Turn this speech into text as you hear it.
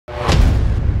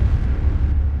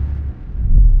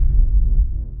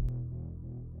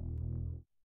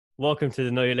Welcome to the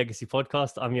Know Your Legacy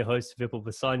podcast. I'm your host, Vipul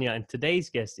Basania, and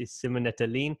today's guest is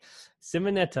Simonetta Lein.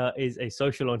 Simonetta is a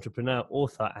social entrepreneur,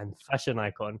 author, and fashion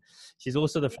icon. She's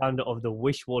also the founder of the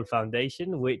Wishwall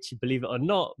Foundation, which, believe it or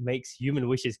not, makes human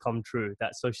wishes come true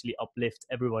that socially uplift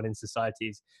everyone in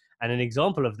societies. And an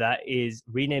example of that is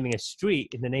renaming a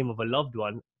street in the name of a loved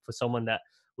one for someone that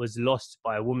was lost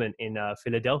by a woman in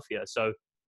Philadelphia. So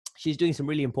she's doing some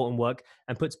really important work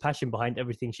and puts passion behind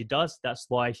everything she does. That's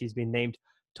why she's been named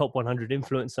top 100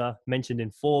 influencer, mentioned in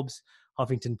Forbes,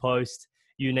 Huffington Post,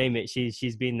 you name it.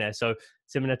 She's been there. So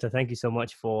Simonetta, thank you so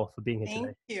much for being here today.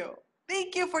 Thank you.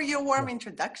 Thank you for your warm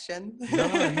introduction.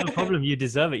 No problem. You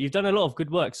deserve it. You've done a lot of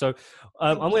good work. So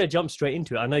I'm going to jump straight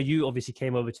into it. I know you obviously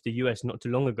came over to the US not too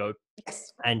long ago.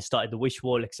 Yes. And started the Wish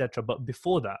Wall, etc. But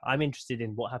before that, I'm interested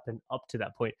in what happened up to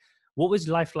that point. What was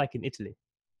life like in Italy?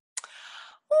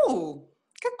 Oh,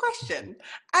 good question.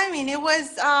 I mean, it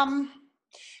was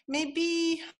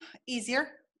maybe easier.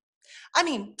 I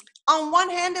mean, on one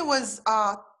hand, it was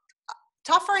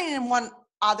tougher, and in one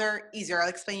other easier. I'll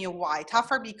explain you why.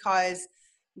 Tougher because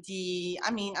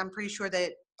I'm pretty sure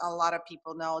that a lot of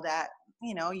people know that,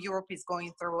 Europe is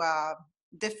going through a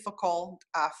difficult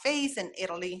phase, in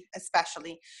Italy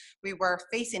especially. We were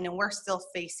facing, and we're still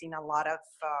facing, a lot of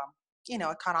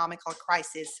economical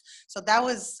crisis. So that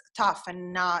was tough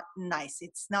and not nice.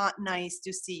 It's not nice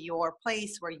to see your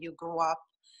place where you grew up,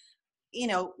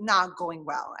 not going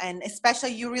well. And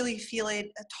especially you really feel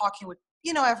it talking with,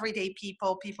 everyday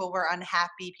people. People were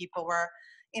unhappy. People were,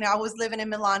 I was living in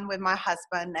Milan with my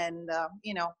husband, and,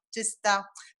 just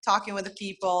talking with the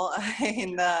people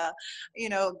in the,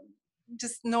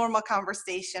 just normal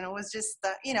conversation. It was just,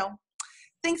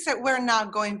 things that were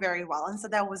not going very well. And so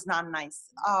that was not nice.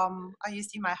 You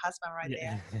see my husband right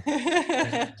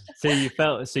there.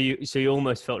 So you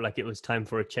almost felt like it was time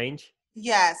for a change?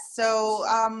 Yes. So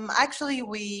actually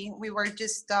we were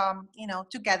just,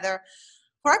 together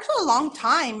for actually a long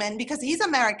time. And because he's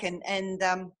American, and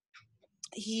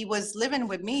he was living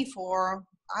with me for,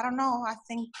 I don't know, I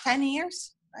think 10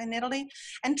 years in Italy.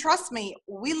 And trust me,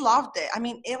 we loved it. I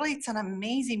mean, Italy, it's an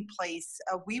amazing place.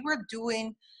 We were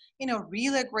doing,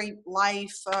 really great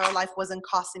life. Life wasn't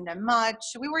costing them much.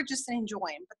 We were just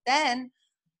enjoying. But then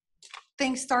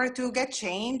things started to get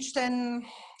changed, and,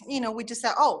 we just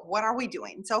said, oh, what are we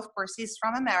doing? So, of course, he's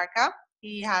from America.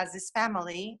 He has his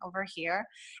family over here.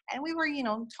 And we were,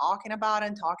 talking about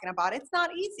it. It's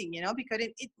not easy, because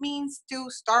it means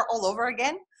to start all over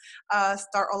again.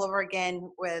 Start all over again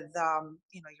with,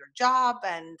 your job,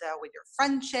 and with your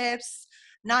friendships,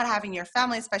 not having your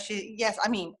family, especially. Yes, I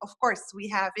mean, of course, we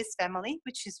have his family,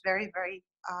 which is very, very,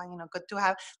 good to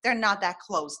have. They're not that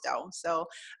close, though. So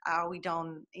we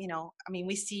don't,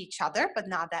 we see each other, but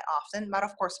not that often. But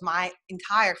of course, my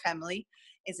entire family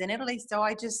is in Italy. So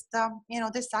I just,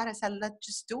 decided, I said, let's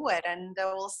just do it, and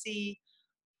we'll see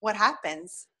what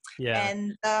happens. Yeah.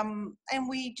 And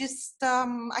we just,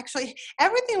 actually,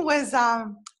 everything was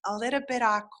a little bit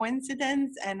of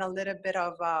coincidence, and a little bit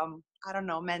of, I don't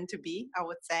know, meant to be, I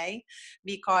would say,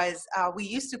 because we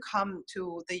used to come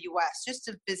to the US just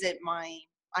to visit my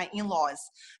in-laws,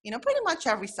 pretty much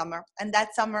every summer. And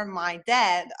that summer, my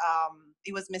dad,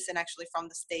 he was missing actually from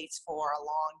the States for a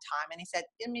long time. And he said,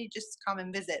 let me just come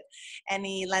and visit. And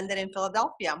he landed in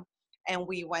Philadelphia. And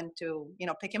we went to,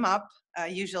 pick him up.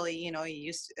 Usually,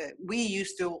 we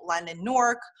used to land in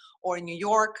Newark or in New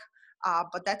York.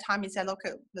 But that time he said,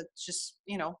 okay, let's just,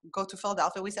 go to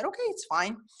Philadelphia. We said, okay, it's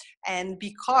fine. And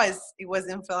because it was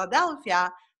in Philadelphia,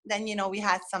 then, we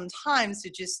had some time to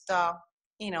just,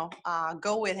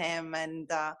 go with him.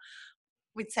 And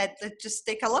we said, let's just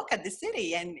take a look at the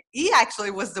city. And he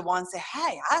actually was the one say,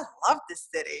 hey, I love this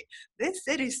city. This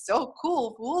city is so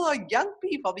cool, full of young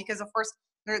people, because of course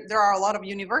there are a lot of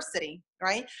university,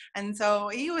 right? And so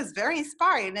he was very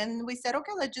inspired. And we said,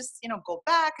 okay, let's just, go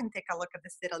back and take a look at the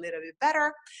city a little bit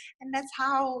better. And that's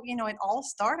how, it all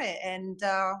started. And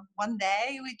one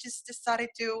day we just decided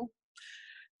to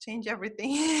change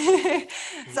everything.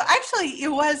 So actually,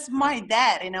 it was my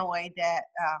dad, in a way, that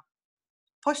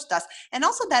pushed us. And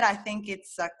also that I think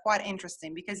it's quite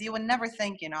interesting, because you would never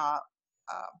think, about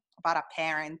a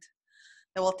parent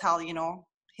that will tell,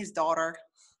 his daughter,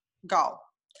 go.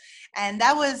 And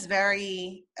that was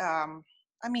very,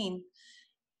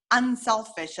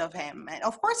 unselfish of him. And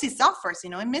of course he suffers, he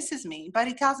misses me, but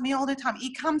he tells me all the time.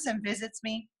 He comes and visits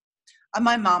me.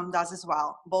 My mom does as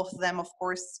well. Both of them, of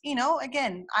course,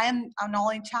 again, I am an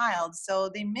only child, so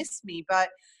they miss me. But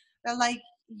they're like,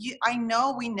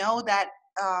 we know that,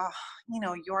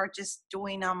 you're just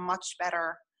doing a much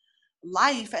better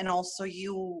life. And also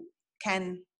you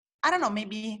can, I don't know,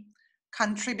 maybe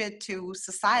contribute to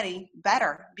society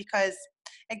better. Because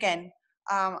again,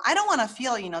 I don't want to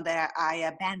feel, that I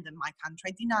abandoned my country.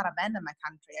 I did not abandon my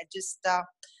country. I just,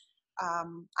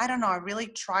 I don't know. I really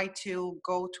tried to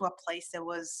go to a place that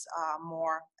was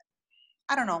more,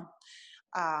 I don't know,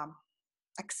 um,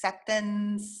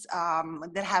 acceptance,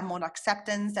 that had more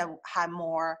acceptance, that had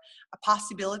more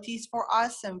possibilities for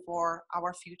us and for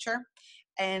our future.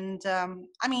 And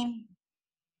I mean,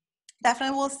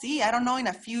 definitely we'll see. I don't know in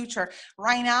the future.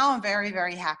 Right now, I'm very,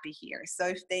 very happy here. So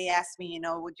if they ask me,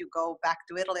 would you go back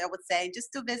to Italy? I would say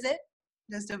just to visit.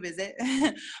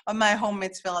 But my home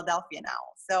is Philadelphia now.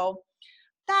 So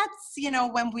that's,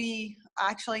 when we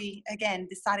actually, again,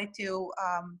 decided to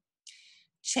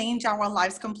change our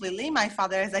lives completely. My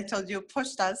father, as I told you,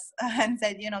 pushed us and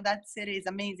said, that city is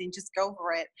amazing, just go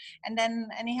for it. And then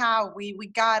anyhow, we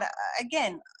got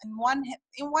again in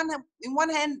one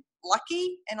hand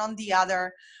lucky, and on the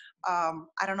other,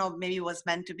 I don't know, maybe it was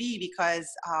meant to be, because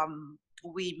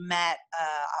we met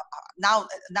now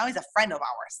he's a friend of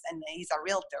ours, and he's a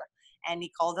realtor, and he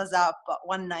called us up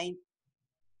one night,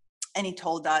 and he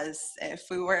told us if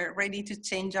we were ready to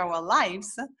change our lives.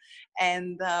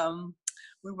 And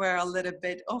we were a little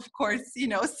bit, of course,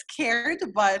 scared,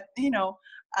 but,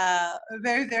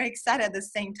 very, very excited at the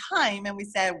same time. And we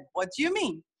said, what do you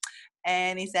mean?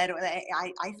 And he said, well,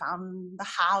 I found the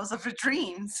house of your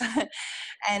dreams.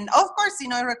 And of course,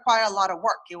 it required a lot of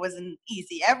work. It wasn't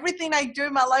easy. Everything I do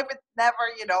in my life is never,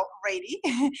 ready.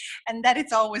 And that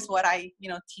is always what I,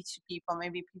 teach people.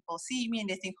 Maybe people see me and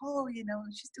they think, oh,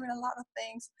 she's doing a lot of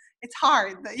things. It's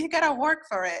hard. You got to work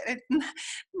for it.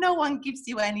 No one gives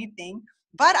you anything.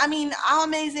 But I mean, how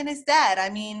amazing is that? I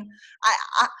mean,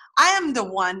 I am the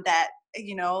one that,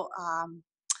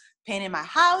 painted my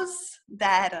house,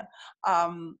 that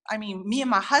I mean, me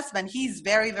and my husband, he's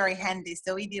very, very handy,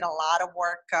 so he did a lot of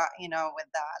work with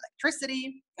the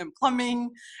electricity and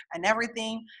plumbing and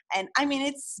everything. And I mean,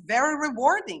 it's very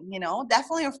rewarding.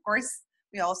 Definitely, of course,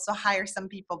 we also hire some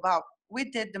people, but we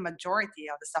did the majority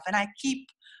of the stuff, and I keep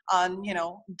on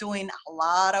doing a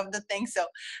lot of the things. So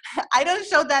I don't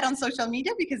show that on social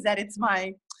media, because that it's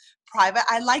my private.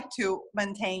 I like to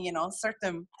maintain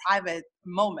certain private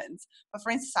moments. But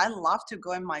for instance, I love to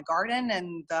go in my garden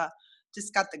and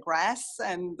just cut the grass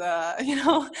and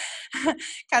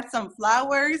cut some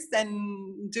flowers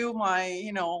and do my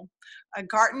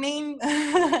gardening.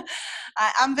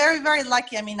 I'm very, very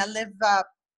lucky. I mean, I live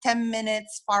 10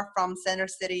 minutes far from center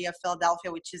city of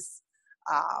Philadelphia, which is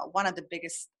one of the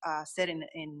biggest city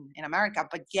in America,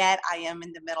 but yet I am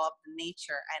in the middle of the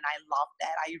nature, and I love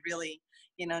that. I really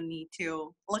need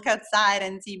to look outside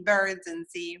and see birds and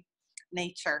see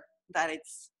nature. That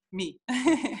it's me.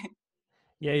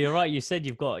 Yeah, you're right. You said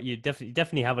you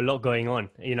definitely have a lot going on,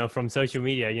 from social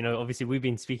media. Obviously we've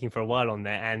been speaking for a while on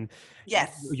there, and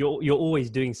Yes. you're always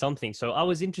doing something. So I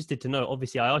was interested to know,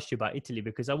 obviously I asked you about Italy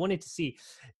because I wanted to see,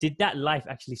 did that life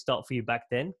actually start for you back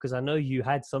then? Because I know you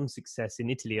had some success in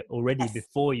Italy already Yes.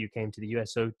 before you came to the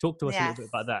US. So talk to us a little Yes. bit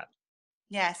about that.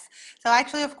 Yes. So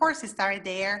actually, of course, it started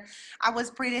there. I was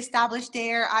pretty established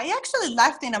there. I actually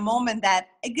left in a moment that,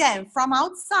 again, from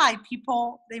outside,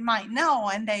 people, they might know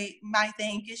and they might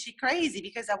think, is she crazy?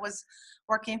 Because I was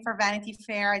working for Vanity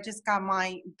Fair. I just got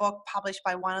my book published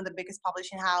by one of the biggest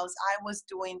publishing houses. I was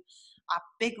doing a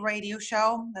big radio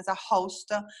show as a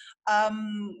host. I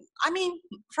mean,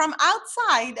 from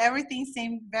outside, everything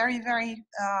seemed very, very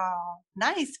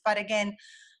nice. But again,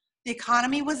 the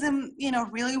economy wasn't,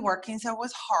 really working, so it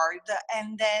was hard.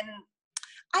 And then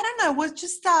I don't know, it was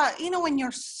just, when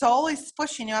your soul is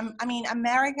pushing you. I mean,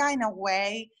 America in a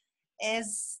way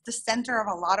is the center of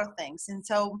a lot of things, and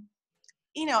so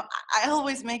I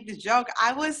always make the joke.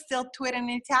 I was still tweeting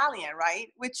in Italian, right?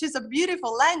 Which is a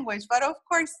beautiful language, but of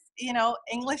course,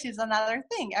 English is another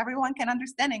thing. Everyone can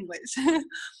understand English.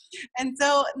 And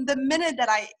so the minute that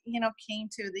I, came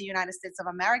to the United States of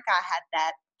America, I had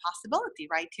that possibility,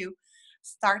 right, to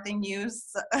start and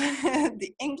use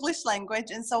the English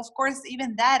language. And so, of course,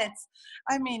 even that,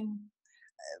 I mean,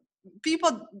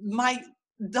 people might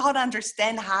don't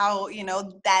understand how,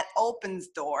 that opens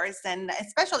doors. And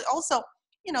especially also,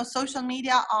 social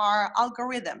media are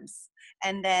algorithms.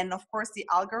 And then, of course, the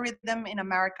algorithm in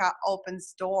America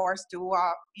opens doors to,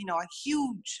 a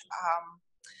huge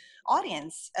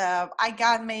audience. I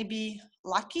got maybe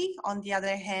lucky. On the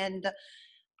other hand,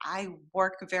 I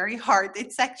work very hard.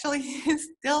 It's actually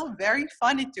still very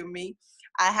funny to me.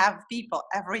 I have people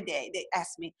every day, they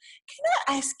ask me, can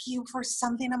I ask you for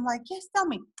something? I'm like, yes, tell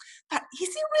me. But is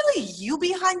it really you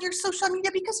behind your social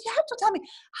media? Because you have to tell me,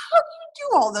 how do you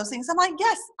do all those things? I'm like,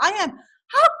 yes, I am.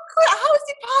 how is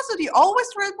it possible? You always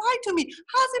reply to me.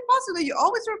 How is it possible you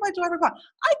always reply to everyone?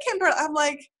 I can't bear. I'm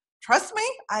like, trust me,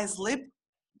 I sleep,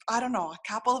 I don't know, a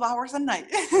couple of hours a night.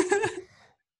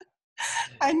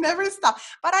 I never stop,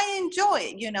 but I enjoy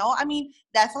it, you know. I mean,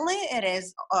 definitely it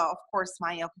is, of course,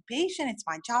 my occupation, it's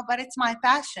my job, but it's my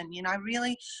passion. You know,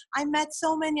 I met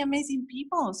so many amazing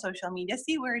people on social media.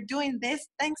 See, we're doing this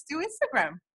thanks to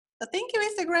Instagram. So thank you,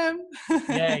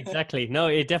 Yeah, Instagram. exactly. No,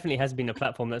 it definitely has been a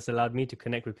platform that's allowed me to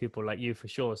connect with people like you for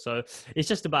sure. So it's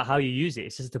just about how you use it.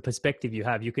 It's just the perspective you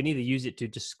have. You can either use it to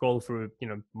just scroll through,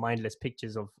 mindless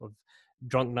pictures of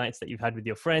drunk nights that you've had with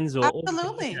your friends,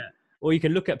 Absolutely. or you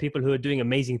can look at people who are doing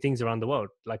amazing things around the world,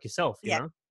 like yourself, Yeah,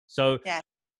 So yeah,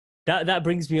 that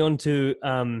brings me on to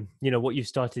what you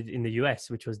started in the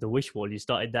US, which was the Wish Wall. You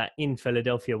started that in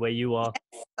Philadelphia, where you are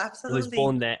was absolutely.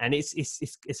 born there, and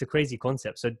it's a crazy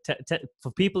concept. So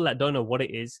for people that don't know what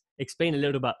it is, explain a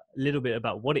little bit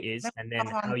about what it is, No and then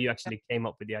how problem. you actually came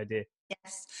up with the idea.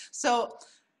 Yes. So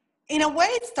in a way,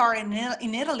 it started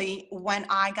in Italy when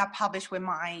I got published with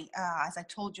my, as I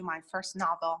told you, my first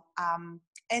novel.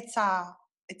 It's a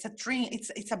it's a dream.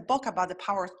 It's a book about the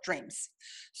power of dreams.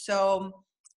 So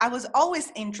I was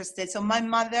always interested. So my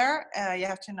mother, you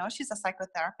have to know, she's a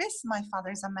psychotherapist. My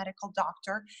father is a medical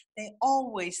doctor. They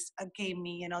always gave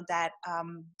me, that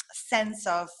sense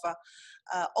of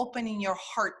opening your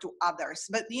heart to others,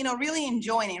 but really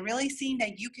enjoying it, really seeing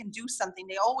that you can do something.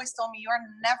 They always told me you are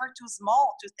never too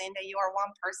small to think that you are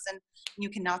one person and you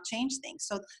cannot change things.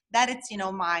 So that it's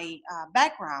my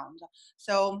background.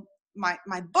 So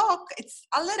my book, it's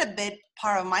a little bit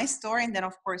part of my story, and then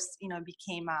of course it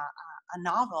became a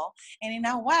novel. And in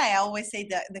a way, I always say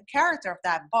that the character of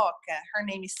that book, her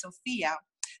name is Sophia.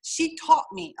 She taught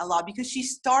me a lot because she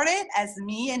started as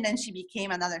me and then she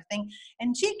became another thing,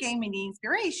 and she gave me the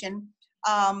inspiration,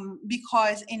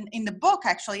 because in the book,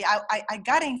 actually, I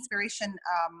got inspiration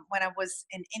when I was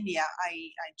in India.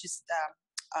 I just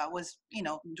was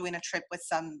doing a trip with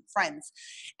some friends,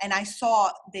 and I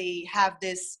saw they have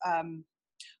this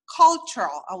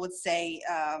cultural, I would say,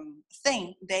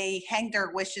 thing. They hang their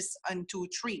wishes onto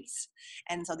trees,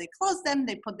 and so they close them,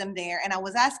 they put them there. And I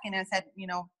was asking, I said,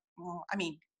 I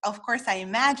mean, of course, I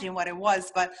imagine what it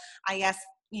was, but I asked,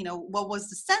 what was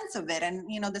the sense of it? And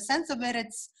the sense of it,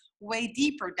 it's way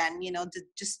deeper than the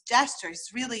just gestures.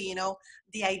 Really,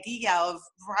 the idea of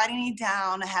writing it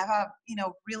down, have a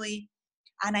really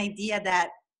an idea that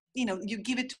you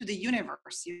give it to the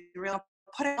universe, you really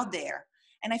put it out there.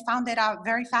 And I found that a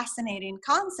very fascinating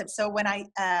concept. So when I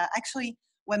actually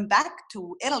went back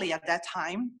to Italy at that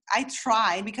time, I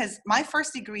tried, because my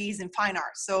first degree is in fine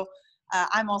arts. So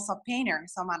I'm also a painter,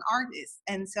 so I'm an artist.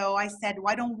 And so I said,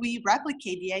 why don't we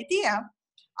replicate the idea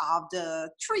of the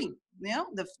tree,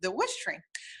 the wish tree?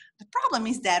 The problem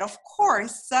is that, of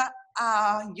course,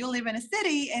 you live in a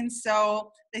city, and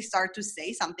so they start to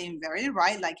say something very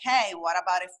right, like, "Hey, what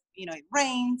about if it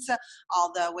rains?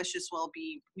 All the wishes will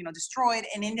be destroyed."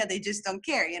 In India, they just don't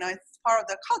care. It's part of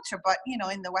the culture. But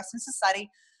in the Western society,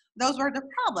 those were the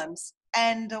problems.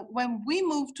 And when we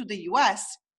moved to the U.S.,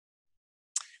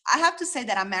 I have to say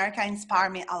that America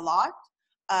inspired me a lot.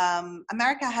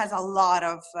 America has a lot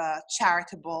of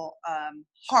charitable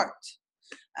heart,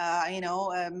 and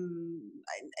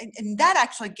that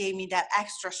actually gave me that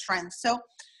extra strength. So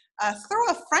through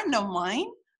a friend of mine,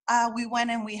 we went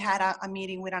and we had a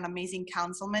meeting with an amazing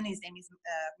councilman. His name is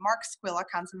Mark Squilla.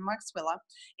 Councilman Mark Squilla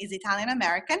is Italian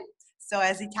American. So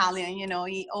as Italian,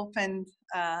 he opened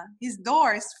his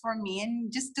doors for me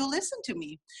and just to listen to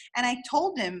me. And I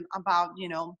told him about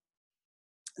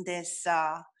this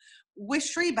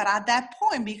wish tree. But at that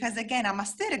point, because again, I'm a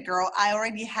city girl, I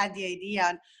already had the idea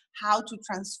on how to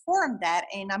transform that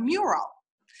in a mural.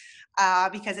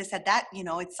 Because I said that,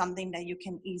 it's something that you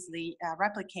can easily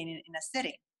replicate in a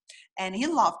city. And he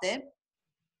loved it.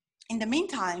 In the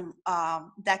meantime,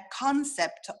 that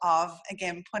concept of,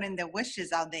 again, putting the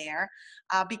wishes out there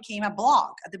became a blog.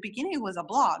 At the beginning, it was a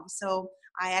blog. So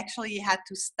I actually had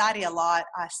to study a lot,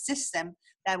 a system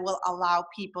that will allow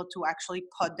people to actually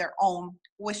put their own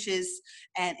wishes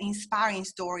and inspiring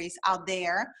stories out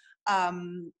there.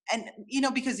 And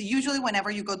because usually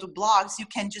whenever you go to blogs, you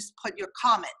can just put your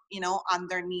comment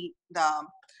underneath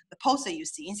the post that you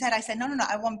see. Instead, I said, no,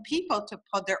 I want people to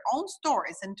put their own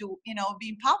stories and to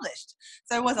be published.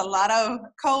 So it was a lot of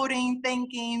coding,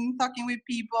 thinking, talking with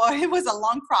people. It was a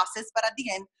long process, but at the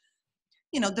end,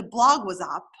 the blog was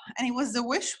up, and it was the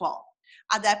wish wall.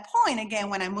 At that point, again,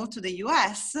 when I moved to the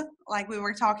US, like we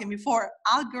were talking before,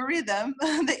 algorithm,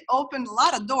 they opened a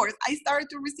lot of doors. I started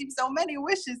to receive so many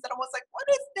wishes that I was like, what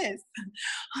is this?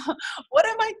 What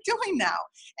am I doing now?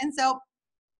 And so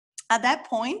At that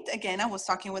point, again, I was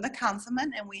talking with a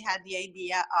councilman, and we had the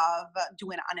idea of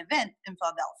doing an event in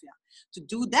Philadelphia. To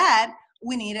do that,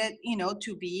 we needed,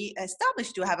 to be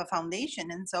established, to have a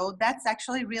foundation. And so that's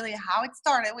actually really how it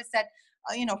started. We said,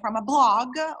 from a blog,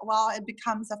 well, it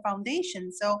becomes a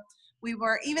foundation. So we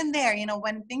were even there,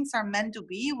 when things are meant to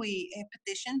be, we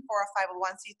petitioned for a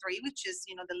 501c3, which is,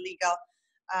 the legal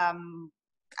um,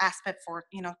 aspect for,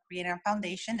 creating a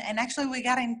foundation. And actually we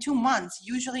got in 2 months.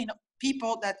 Usually,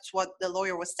 people, that's what the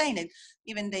lawyer was saying, and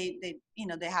even they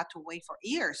they had to wait for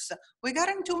years. So we got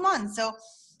in 2 months. So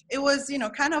it was,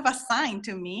 kind of a sign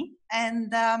to me.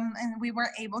 And we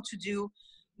were able to do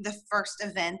the first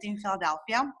event in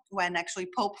Philadelphia when actually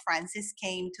Pope Francis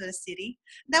came to the city.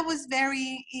 That was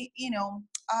very,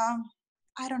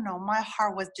 I don't know, my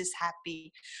heart was just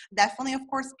happy. Definitely, of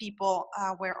course, people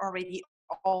were already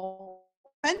open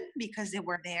because they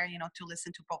were there, to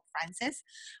listen to Pope Francis.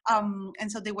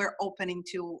 And so they were opening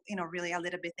to, really a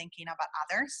little bit thinking about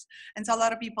others. And so a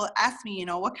lot of people ask me,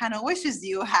 what kind of wishes do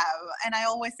you have? And I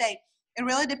always say, it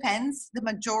really depends. The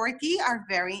majority are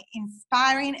very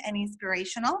inspiring and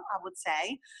inspirational, I would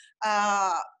say.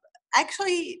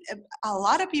 Actually, a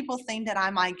lot of people think that I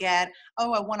might get,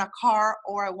 oh, I want a car,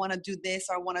 or I want to do this,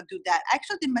 or I want to do that.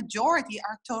 Actually, the majority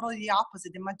are totally the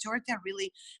opposite. The majority are really,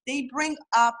 they bring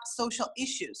up social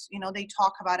issues, they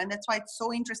talk about it. And that's why it's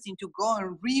so interesting to go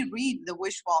and reread the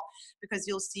Wishwall, because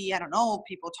you'll see, I don't know,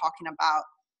 people talking about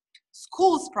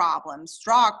schools problems,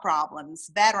 drug problems,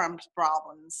 veterans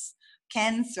problems,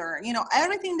 cancer,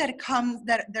 everything that comes,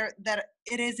 that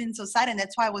it is in society. And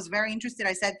that's why I was very interested.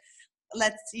 I said,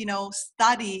 let's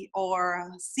study or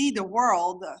see the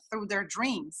world through their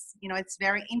dreams. It's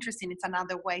very interesting. It's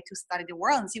another way to study the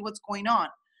world and see what's going on.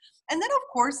 And then, of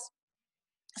course,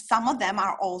 some of them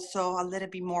are also a little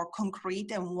bit more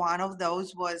concrete, and one of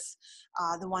those was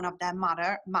the one of that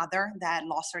mother that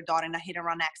lost her daughter in a hit and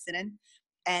run accident.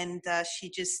 And she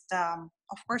just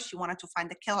of course she wanted to find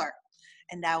the killer,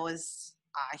 and that was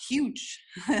a huge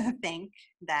thing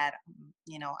that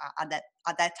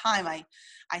at that time I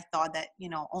thought that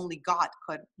only God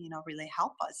could really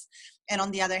help us. And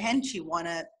on the other hand, she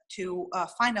wanted to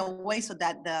find a way so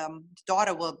that the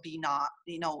daughter will be not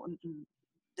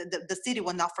the city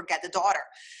will not forget the daughter.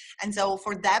 And so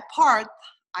for that part,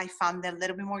 I found it a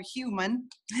little bit more human.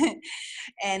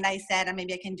 And I said,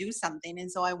 maybe I can do something.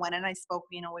 And so I went and I spoke,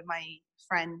 with my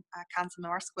friend, Councilman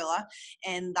Marsquilla,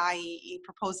 and I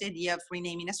proposed the idea of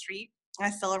renaming a street. I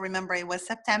still remember it was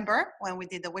September when we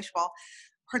did the Wishwall.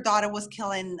 Her daughter was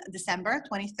killed in December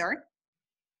 23rd.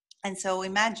 And so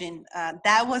imagine,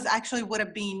 that was actually would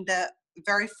have been the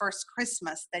very first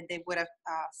Christmas that they would have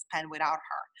spent without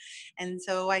her. And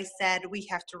so I said, we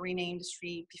have to rename the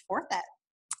street before that.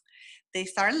 They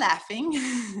started laughing.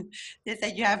 They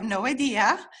said, you have no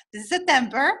idea. This is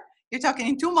September. You're talking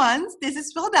in 2 months. This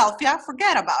is Philadelphia.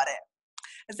 Forget about it.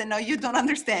 I said, no, you don't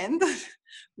understand.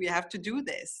 We have to do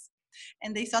this.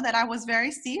 And they saw that I was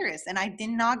very serious, and I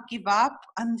did not give up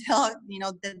until,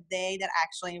 the day that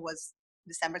actually was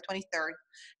December 23rd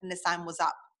and the sign was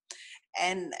up.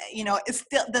 And it's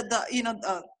still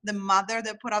the mother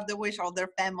that put up the wish, or their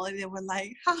family, they were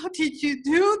like, how did you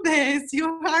do this?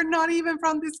 You are not even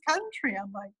from this country.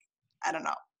 I'm like, I don't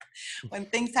know. When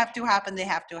things have to happen, they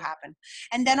have to happen.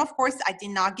 And then, of course, I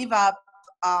did not give up.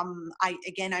 I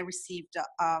received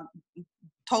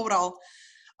total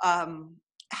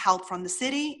help from the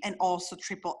city, and also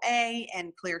AAA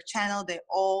and Clear Channel. They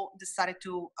all decided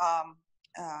to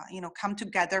come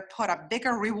together, put a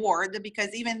bigger reward, because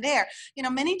even there,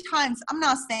 many times, I'm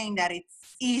not saying that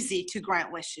it's easy to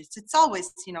grant wishes. It's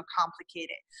always,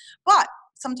 complicated, but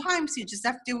sometimes you just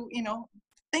have to,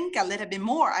 think a little bit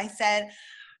more. I said,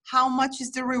 how much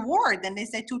is the reward? And they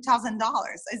said $2,000.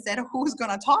 I said, who's going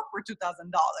to talk for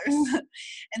 $2,000?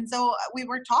 And so we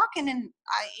were talking, and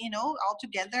I, all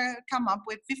together come up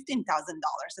with $15,000.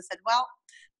 I said, well,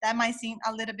 that might seem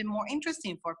a little bit more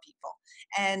interesting for people.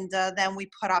 And then we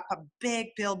put up a big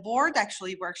billboard,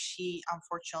 actually, where she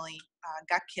unfortunately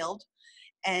got killed.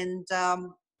 And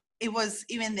it was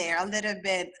even there a little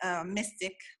bit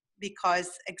mystic, because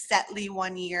exactly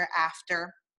 1 year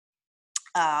after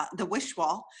the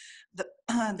Wishwall,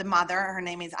 the mother, her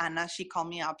name is Anna, she called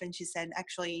me up and she said,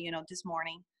 actually, this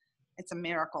morning, it's a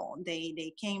miracle.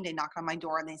 They came, they knocked on my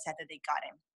door, and they said that they got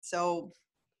him. So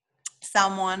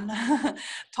someone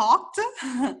talked.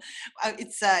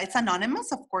 It's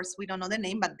anonymous, of course. We don't know the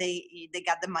name, but they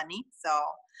got the money. So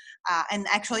and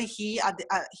actually he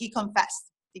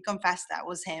confessed. He confessed that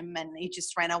was him, and he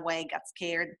just ran away, got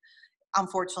scared.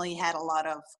 Unfortunately, he had a lot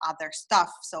of other stuff,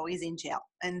 so he's in jail.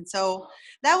 And so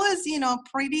that was,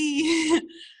 pretty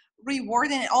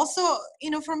rewarding. Also,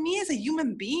 for me as a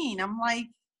human being, I'm like,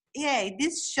 yeah,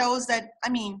 this shows that,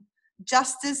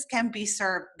 justice can be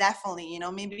served, definitely.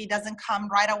 Maybe it doesn't come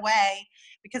right away,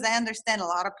 because I understand a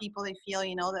lot of people, they feel,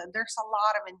 that there's a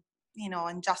lot of,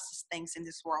 injustice things in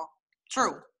this world.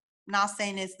 True. Not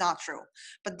saying it's not true,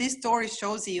 but this story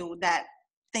shows you that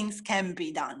things can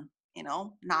be done,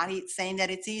 not saying that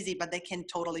it's easy, but they can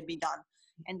totally be done.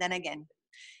 And then again,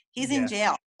 he's in Yeah.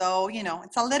 jail. So,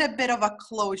 it's a little bit of a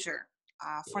closure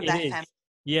for It that is. family.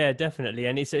 Yeah, definitely.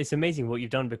 And it's amazing what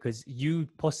you've done, because you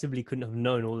possibly couldn't have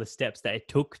known all the steps that it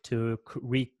took to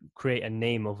recreate a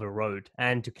name of a road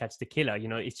and to catch the killer.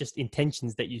 It's just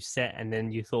intentions that you set, and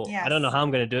then you thought, I don't know Yes, how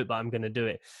I'm going to do it, but I'm going to do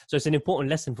it. So it's an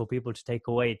important lesson for people to take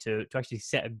away, to actually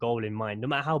set a goal in mind, no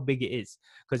matter how big it is,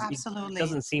 because it absolutely.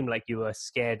 doesn't seem like you were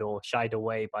scared or shied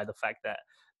away by the fact that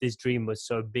this dream was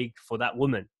so big for that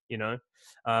woman, and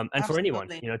for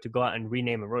anyone, Absolutely. to go out and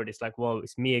rename a road. It's like, well,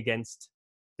 it's me against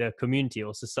the community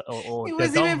or or It the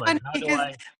was even government. funny How do because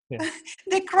I? Yeah.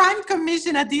 the crime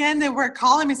commission at the end, they were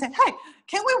calling me saying, hey,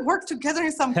 can we work together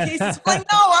in some cases? I'm like,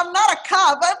 no, I'm not a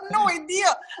cop. I have no idea.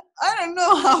 I don't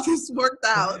know how this worked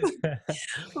out.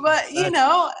 But,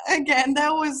 again,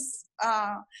 that was,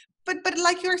 but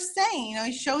like you're saying,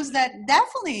 it shows that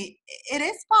definitely it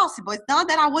is possible. It's not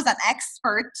that I was an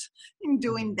expert in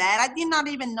doing that. I did not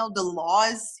even know the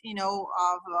laws,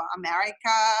 of America.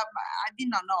 I did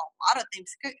not know a lot of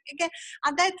things. Again,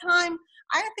 at that time,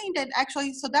 I think that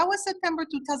actually, so that was September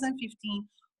 2015.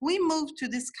 We moved to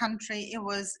this country. It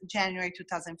was January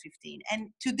 2015. And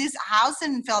to this house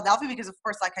in Philadelphia, because of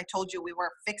course, like I told you, we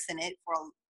were fixing it for a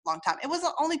long time. It was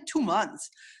only 2 months.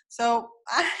 So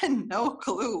I had no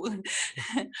clue.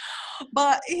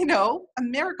 But, a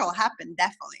miracle happened,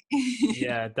 definitely.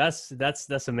 Yeah,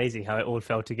 that's amazing how it all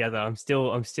fell together. I'm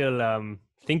still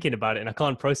thinking about it, and I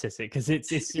can't process it, because it's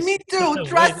just Me such too, a weird,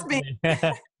 trust me.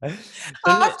 isn't it?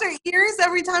 So After years,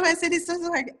 every time I say this, it's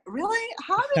like, really?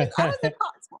 How is it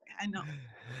possible? I know.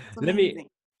 It's let me amazing.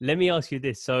 let me ask you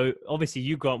this. So obviously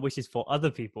you grant wishes for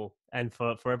other people and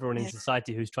for everyone in Yes.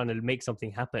 society who's trying to make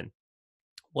something happen.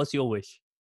 What's your wish?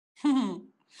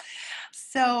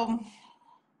 So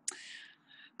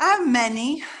I have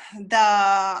many.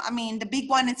 The big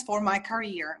one is for my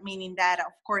career, meaning that,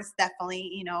 of course,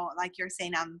 definitely, like you're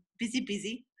saying, I'm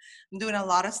busy. I'm doing a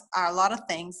lot of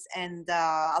things, and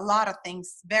a lot of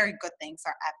things, very good things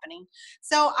are happening.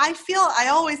 So I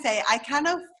always say, I kind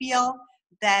of feel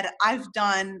that I've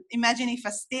done, imagine if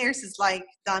a stairs is like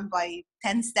done by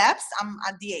 10 steps, I'm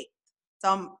at the 8th. So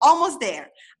I'm almost there.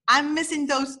 I'm missing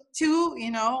those two,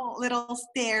 little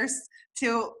stairs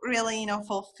to really,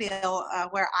 fulfill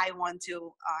where I want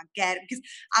to get. Because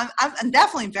I'm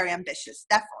definitely very ambitious,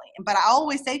 definitely. But I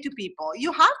always say to people,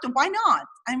 you have to. Why not?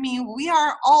 I mean, we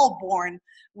are all born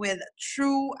with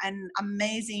true and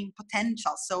amazing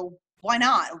potential. So why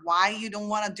not? Why you don't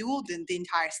want to do the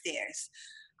entire stairs?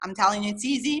 I'm telling you, it's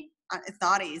easy. It's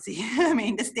not easy. I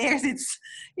mean, the stairs, it's,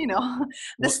 the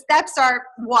What? steps are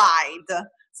wide.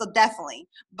 So definitely.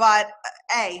 But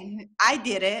hey, I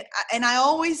did it. And I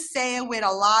always say it with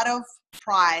a lot of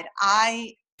pride.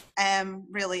 I'm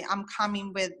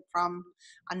coming from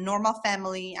a normal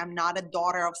family. I'm not a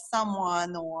daughter of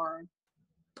someone, or,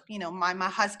 my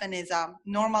husband is a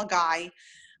normal guy.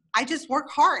 I just work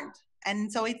hard.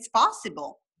 And so it's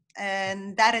possible.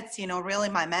 And that it's, really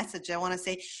my message. I want to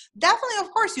say, definitely,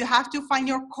 of course, you have to find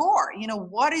your core.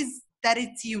 What is that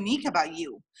it's unique about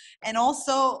you. And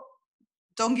also,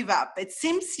 don't give up. It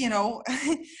seems,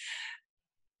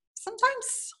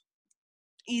 sometimes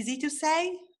easy to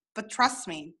say, but trust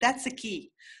me, that's the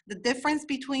key. The difference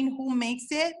between who makes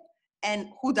it and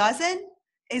who doesn't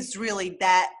is really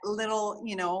that little,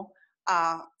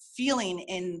 feeling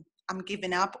in I'm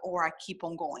giving up or I keep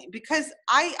on going. Because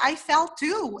I felt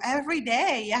too every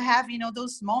day. I have,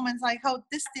 those moments like, oh,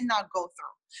 this did not go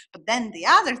through. But then the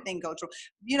other thing go through.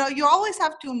 You always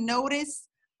have to notice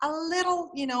a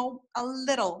little,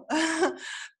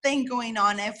 thing going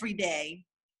on every day.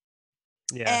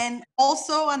 Yeah. And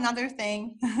also another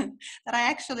thing that I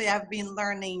actually have been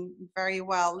learning very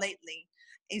well lately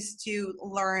is to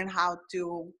learn how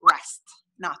to rest,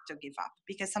 not to give up.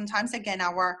 Because sometimes, again,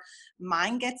 our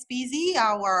mind gets busy,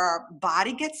 our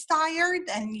body gets tired,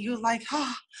 and you're like,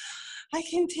 oh, I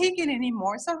can't take it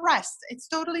anymore. So rest. It's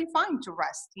totally fine to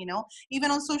rest,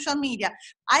 even on social media.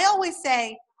 I always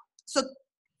say, so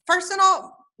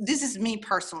personal, this is me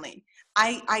personally.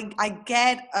 I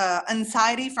get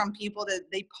anxiety from people that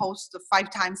they post 5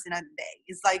 times in a day.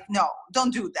 It's like, no,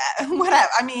 don't do that. Whatever.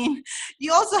 I mean,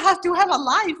 you also have to have a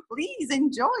life. Please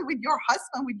enjoy with your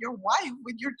husband, with your wife,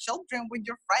 with your children, with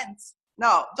your friends.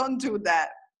 No, don't do that.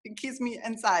 It gives me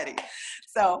anxiety.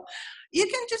 So you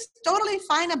can just totally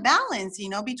find a balance,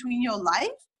 between your life.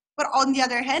 But on the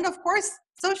other hand, of course,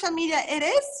 social media, it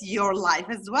is your life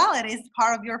as well. It is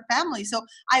part of your family. So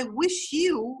I wish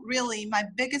you, really, my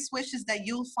biggest wish is that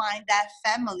you'll find that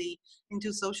family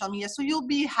into social media. So you'll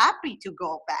be happy to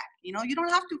go back. You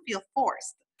don't have to feel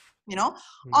forced. you know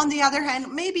Mm. on the other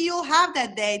hand, maybe you'll have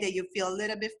that day that you feel a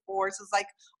little bit forced. It's like,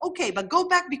 okay, but go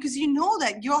back, because you know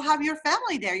that you'll have your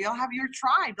family there, you'll have your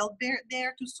tribe, they'll be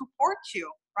there to support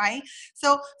you, right?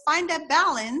 So find that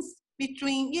balance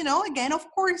between, again, of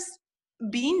course,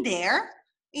 being there,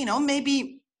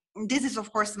 maybe this is,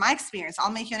 of course, my experience.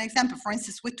 I'll make you an example. For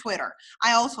instance, with Twitter,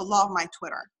 I also love my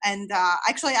Twitter. And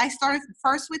actually, I started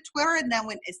first with Twitter and then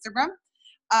with Instagram.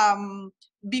 um,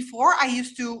 Before, I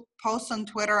used to post on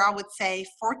Twitter, I would say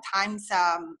 4 times,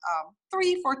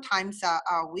 3, 4 times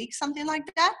a week, something like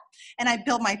that. And I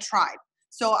built my tribe.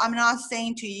 So I'm not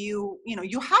saying to you,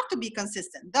 you have to be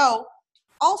consistent. Though,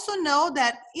 also know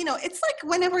that, it's like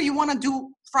whenever you want to do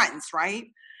friends, right?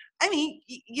 I mean,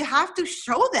 you have to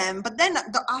show them, but then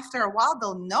after a while,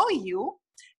 they'll know you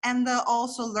and they'll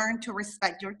also learn to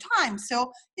respect your time.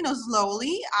 So,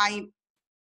 slowly,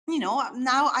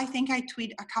 now I think I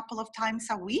tweet a couple of times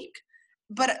a week,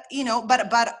 but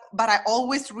but I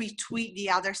always retweet the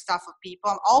other stuff of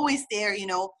people. I'm always there,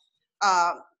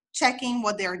 uh, checking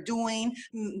what they're doing,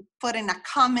 putting a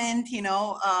comment,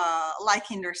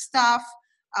 liking their stuff.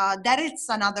 That is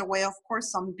another way, of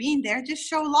course, on being there. Just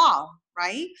show love,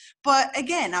 right? But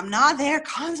again, I'm not there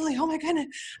constantly. Oh my goodness,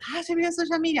 I have to be on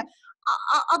social media.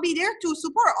 I'll be there to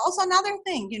support. Also, another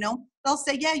thing, they'll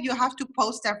say, yeah, you have to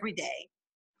post every day.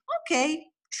 Okay,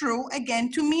 true.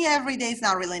 Again, to me, every day is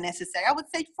not really necessary. I would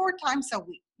say 4 times a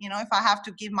week, if I have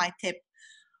to give my tip.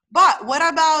 But what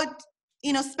about,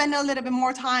 spend a little bit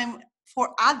more time for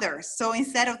others? So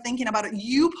instead of thinking about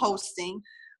you posting,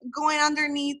 going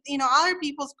underneath, other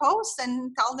people's posts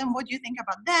and tell them what you think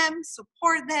about them,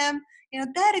 support them.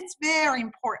 That it's very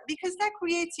important, because that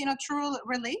creates, true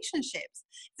relationships.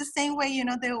 It's the same way,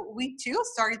 that we too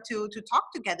started to talk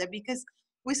together, because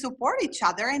we support each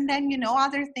other, and then,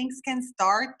 other things can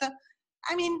start.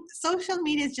 I mean, social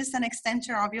media is just an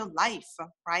extension of your life,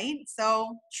 right?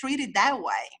 So treat it that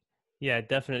way. Yeah,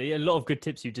 definitely. A lot of good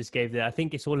tips you just gave there. I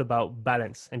think it's all about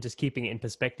balance and just keeping it in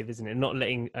perspective, isn't it? Not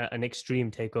letting an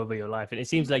extreme take over your life. And it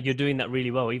seems like you're doing that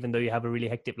really well, even though you have a really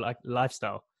hectic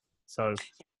lifestyle. So,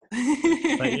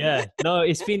 but yeah, no,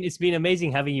 it's been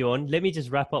amazing having you on. Let me just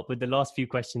wrap up with the last few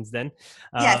questions then.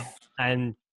 Yes.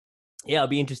 And yeah, I'll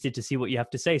be interested to see what you have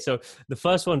to say. So the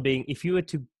first one being, if you were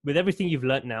to, with everything you've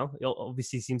learned now, it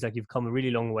obviously seems like you've come a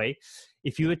really long way.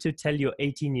 If you were to tell your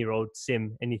 18-year-old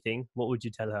Sim anything, what would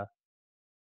you tell her?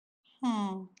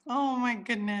 Oh my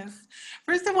goodness.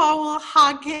 First of all, we'll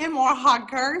hug him or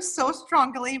hug her so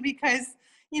strongly, because,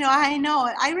 I know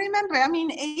it. I remember,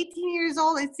 18 years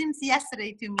old, it seems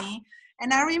yesterday to me.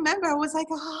 And I remember I was like,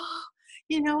 oh,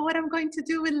 what I'm going to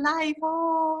do with life.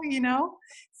 Oh.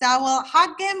 So I will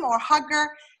hug him or hug her,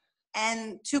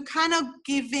 and to kind of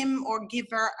give him or give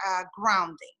her a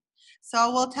grounding. So I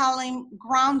will tell him,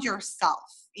 ground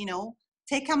yourself,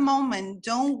 take a moment,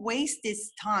 don't waste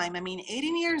this time.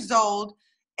 18 years old,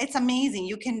 it's amazing.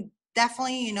 You can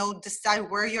definitely, decide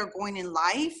where you're going in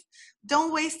life.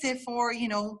 Don't waste it for,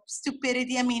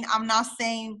 stupidity. I'm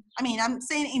saying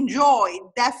enjoy,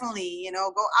 definitely,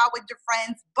 go out with your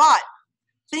friends, but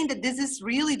think that this is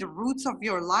really the roots of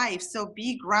your life. So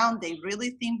be grounded,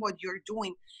 really think what you're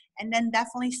doing, and then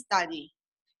definitely study.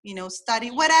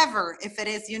 Study whatever, if it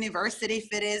is university,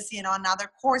 if it is, another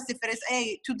course, if it is,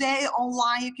 hey, today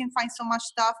online, you can find so much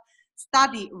stuff.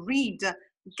 Study, read,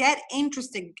 get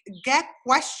interested, get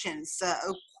questions,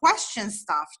 question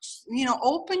stuff,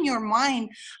 open your mind.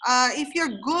 If you're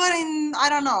good in, I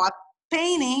don't know, a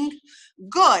painting,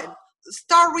 good,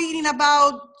 start reading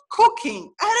about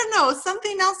cooking, I don't know,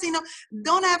 something else.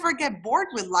 Don't ever get bored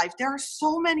with life. There are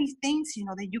so many things,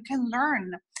 that you can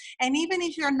learn. And even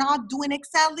if you're not doing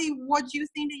exactly what you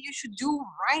think that you should do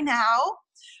right now,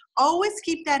 always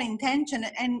keep that intention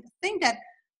and think that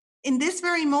in this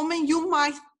very moment, you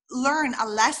might learn a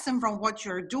lesson from what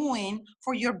you're doing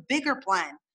for your bigger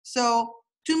plan. So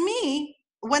to me,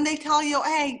 when they tell you,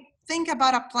 hey, think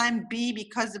about a plan B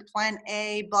because the plan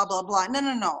A, blah, blah, blah. No,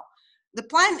 no, no. The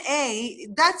plan A,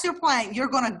 that's your plan. You're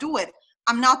going to do it.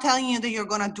 I'm not telling you that you're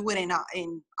going to do it in a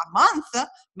month.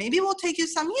 Maybe it will take you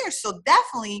some years. So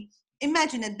definitely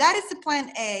imagine that is the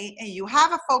plan A, and you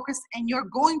have a focus and you're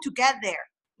going to get there.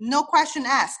 No question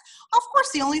asked. Of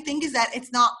course, the only thing is that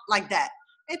it's not like that.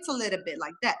 It's a little bit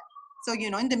like that. So,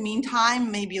 in the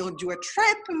meantime, maybe you'll do a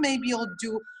trip, maybe you'll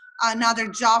do another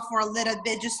job for a little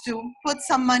bit just to put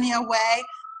some money away.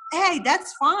 Hey,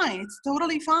 that's fine. It's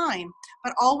totally fine.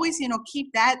 But always,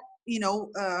 keep that,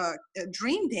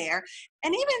 dream there.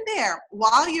 And even there,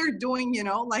 while you're doing,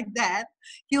 like that,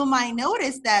 you might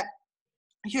notice that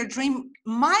your dream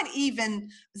might even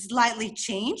slightly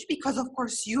change because of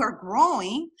course you are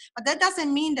growing, but that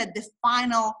doesn't mean that the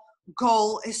final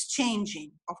goal is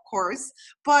changing, of course.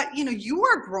 But you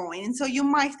are growing, and so you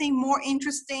might think more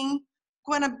interesting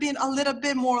going to be a little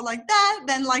bit more like that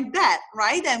than like that,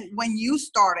 right? And when you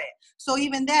started. So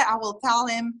even there, I will tell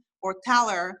him or tell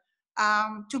her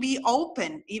to be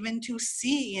open, even to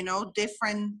see,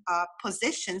 different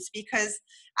positions. Because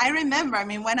I remember,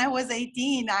 when I was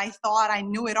 18, I thought I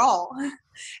knew it all.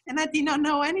 And I did not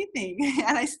know anything.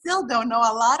 And I still don't know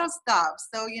a lot of stuff.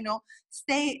 So,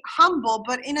 stay humble,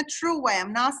 but in a true way.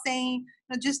 I'm not saying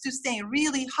just to stay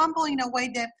really humble in a way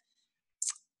that,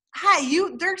 hi,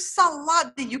 there's a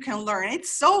lot that you can learn.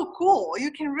 It's so cool.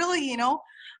 You can really,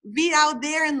 be out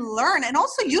there and learn, and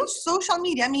also use social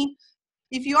media.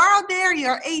 If you are out there,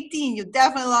 you're 18, you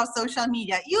definitely love social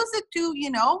media. Use it to,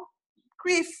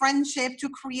 create friendship, to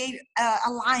create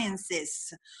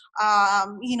alliances,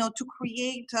 to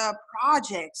create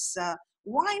projects.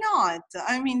 Why not?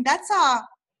 That's a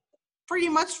pretty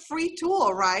much free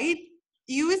tool, right?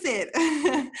 Use it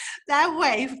that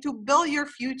way to build your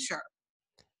future.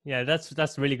 Yeah,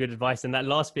 that's really good advice. And that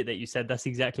last bit that you said, that's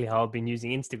exactly how I've been using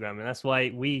Instagram. And that's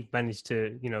why we managed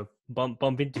to,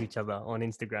 bump into each other on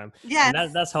Instagram. Yes.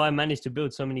 And that's how I managed to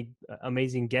build so many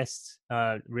amazing guests,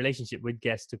 relationship with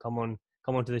guests to come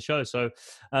onto the show. So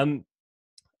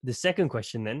the second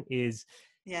question then is,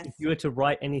 Yes. if you were to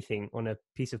write anything on a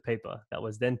piece of paper that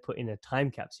was then put in a time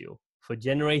capsule for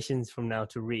generations from now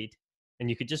to read, and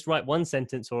you could just write one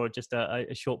sentence or just a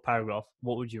short paragraph,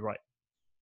 what would you write?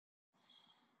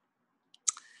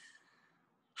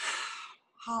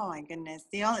 Oh my goodness.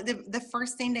 The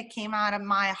first thing that came out of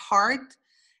my heart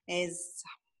is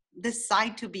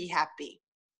decide to be happy.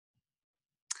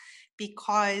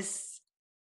 Because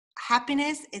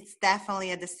happiness, it's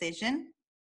definitely a decision.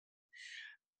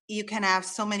 You can have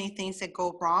so many things that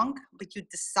go wrong, but you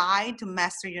decide to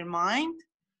master your mind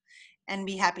and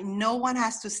be happy. No one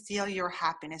has to steal your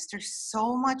happiness. There's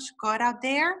so much good out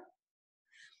there.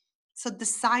 So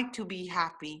decide to be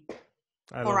happy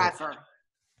forever.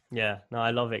 Yeah, no,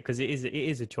 I love it because it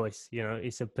is a choice.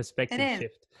 It's a perspective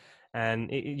shift, and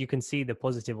you can see the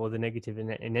positive or the negative in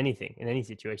anything, in any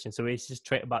situation. So it's just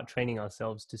about training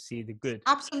ourselves to see the good.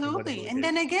 Absolutely. And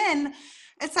then again,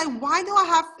 it's like, why do I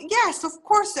have? Yes, of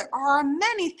course, there are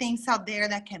many things out there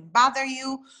that can bother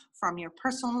you, from your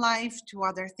personal life to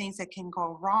other things that can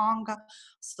go wrong,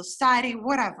 society,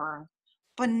 whatever.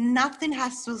 But nothing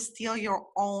has to steal your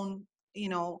own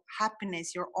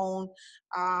happiness, your own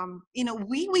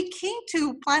we came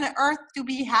to planet Earth to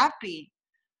be happy,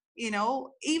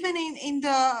 even in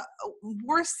the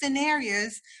worst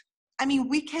scenarios.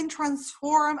 We can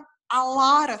transform a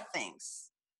lot of things.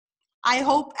 I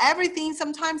hope everything,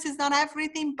 sometimes it's not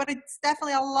everything, but it's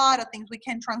definitely a lot of things we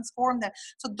can transform them.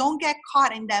 So don't get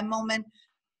caught in that moment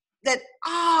that,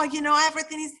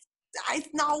 everything is, it's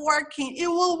not working. It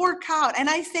will work out. And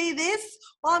I say this,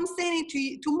 well, I'm saying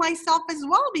it to myself as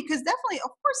well, because definitely,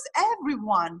 of course,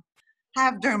 everyone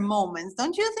have their moments.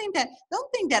 Don't think that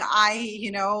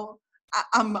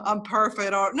I'm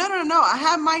perfect, or no. I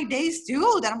have my days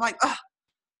too that I'm like, ugh,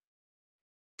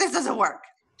 this doesn't work.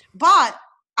 But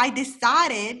I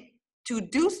decided to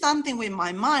do something with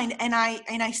my mind, and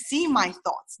I see my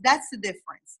thoughts. That's the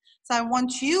difference. So I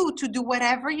want you to do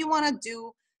whatever you want to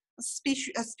do,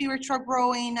 spiritual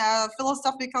growing,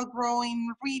 philosophical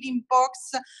growing, reading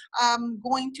books,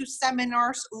 going to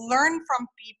seminars, learn from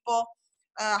people,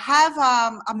 have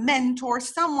a mentor,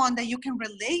 someone that you can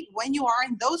relate when you are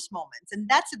in those moments. And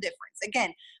that's the difference.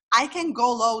 Again, I can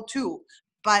go low too,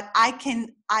 but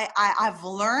I've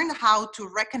learned how to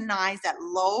recognize that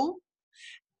low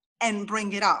and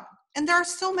bring it up. And there are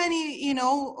so many,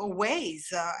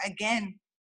 ways. Again,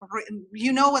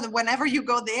 whenever you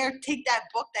go there, take that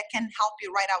book that can help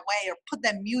you right away, or put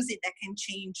that music that can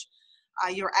change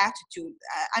your attitude.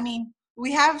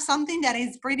 We have something that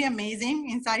is pretty amazing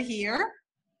inside here.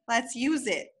 Let's use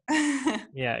it.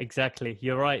 Yeah, exactly.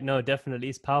 You're right. No, definitely.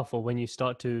 It's powerful when you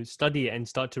start to study it and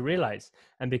start to realize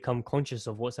and become conscious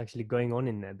of what's actually going on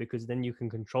in there, because then you can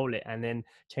control it and then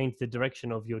change the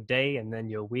direction of your day and then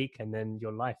your week and then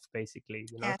your life, basically,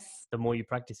 Yes. the more you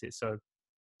practice it. So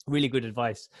really good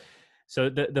advice. So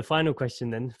the final question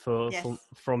then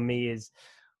from me is,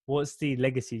 what's the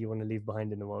legacy you want to leave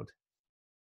behind in the world?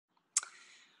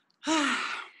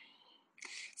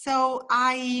 So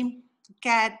I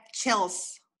get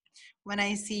chills when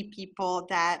I see people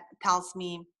that tells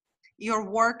me, your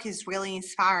work is really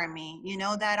inspiring me. You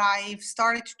know, that I've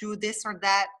started to do this or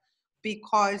that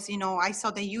because, you know, I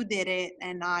saw that you did it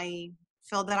and I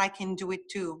feel that I can do it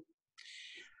too.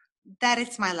 That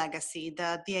is my legacy.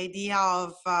 The idea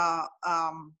of,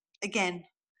 again,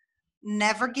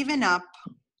 never giving up.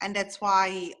 And that's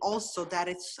why also that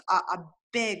it's a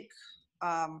big,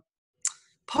 um,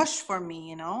 push for me,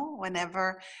 you know,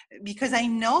 whenever, because I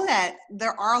know that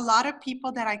there are a lot of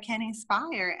people that I can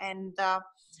inspire,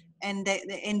 and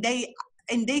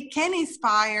they can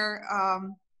inspire,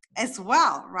 as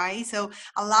well, right? So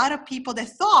a lot of people that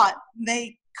thought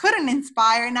they couldn't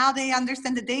inspire, now they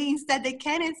understand that they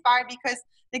can inspire because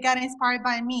they got inspired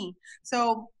by me.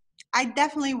 So I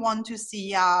definitely want to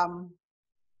see,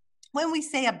 when we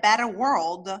say a better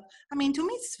world, I mean, to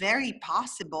me, it's very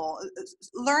possible.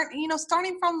 Learn, you know,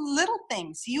 starting from little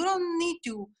things. You don't need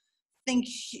to think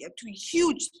to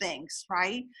huge things,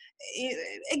 right?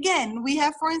 Again, we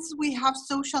have, for instance, we have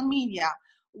social media.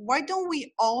 Why don't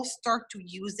we all start to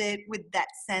use it with that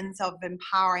sense of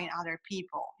empowering other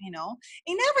people, you know,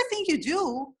 in everything you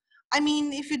do? I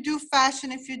mean, if you do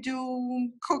fashion, if you do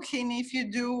cooking, if you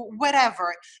do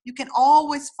whatever, you can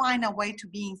always find a way to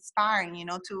be inspiring, you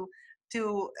know, to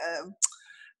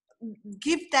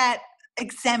give that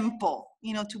example,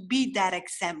 you know, to be that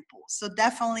example. So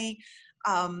definitely,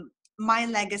 my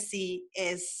legacy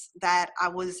is that I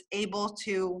was able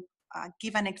to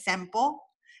give an example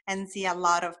and see a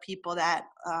lot of people that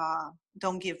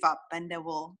don't give up, and they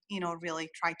will, you know, really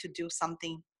try to do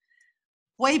something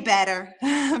way better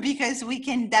because we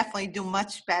can definitely do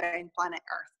much better in planet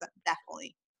Earth.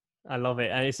 Definitely. I love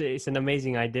it. And it's an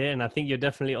amazing idea. And I think you're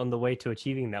definitely on the way to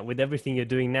achieving that. With everything you're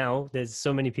doing now, there's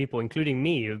so many people, including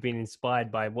me, who have been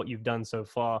inspired by what you've done so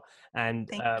far, and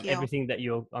Thank you. everything that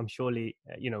I'm surely,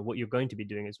 what you're going to be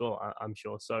doing as well, I'm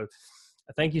sure. So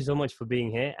thank you so much for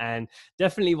being here. And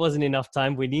definitely wasn't enough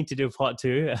time. We need to do part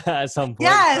two at some point.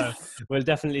 So Yes. we'll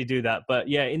definitely do that. But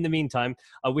yeah, in the meantime,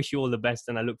 I wish you all the best,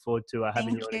 and I look forward to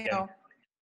having Thank you on again. you.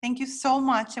 Thank you so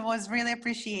much. It was really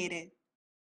appreciated.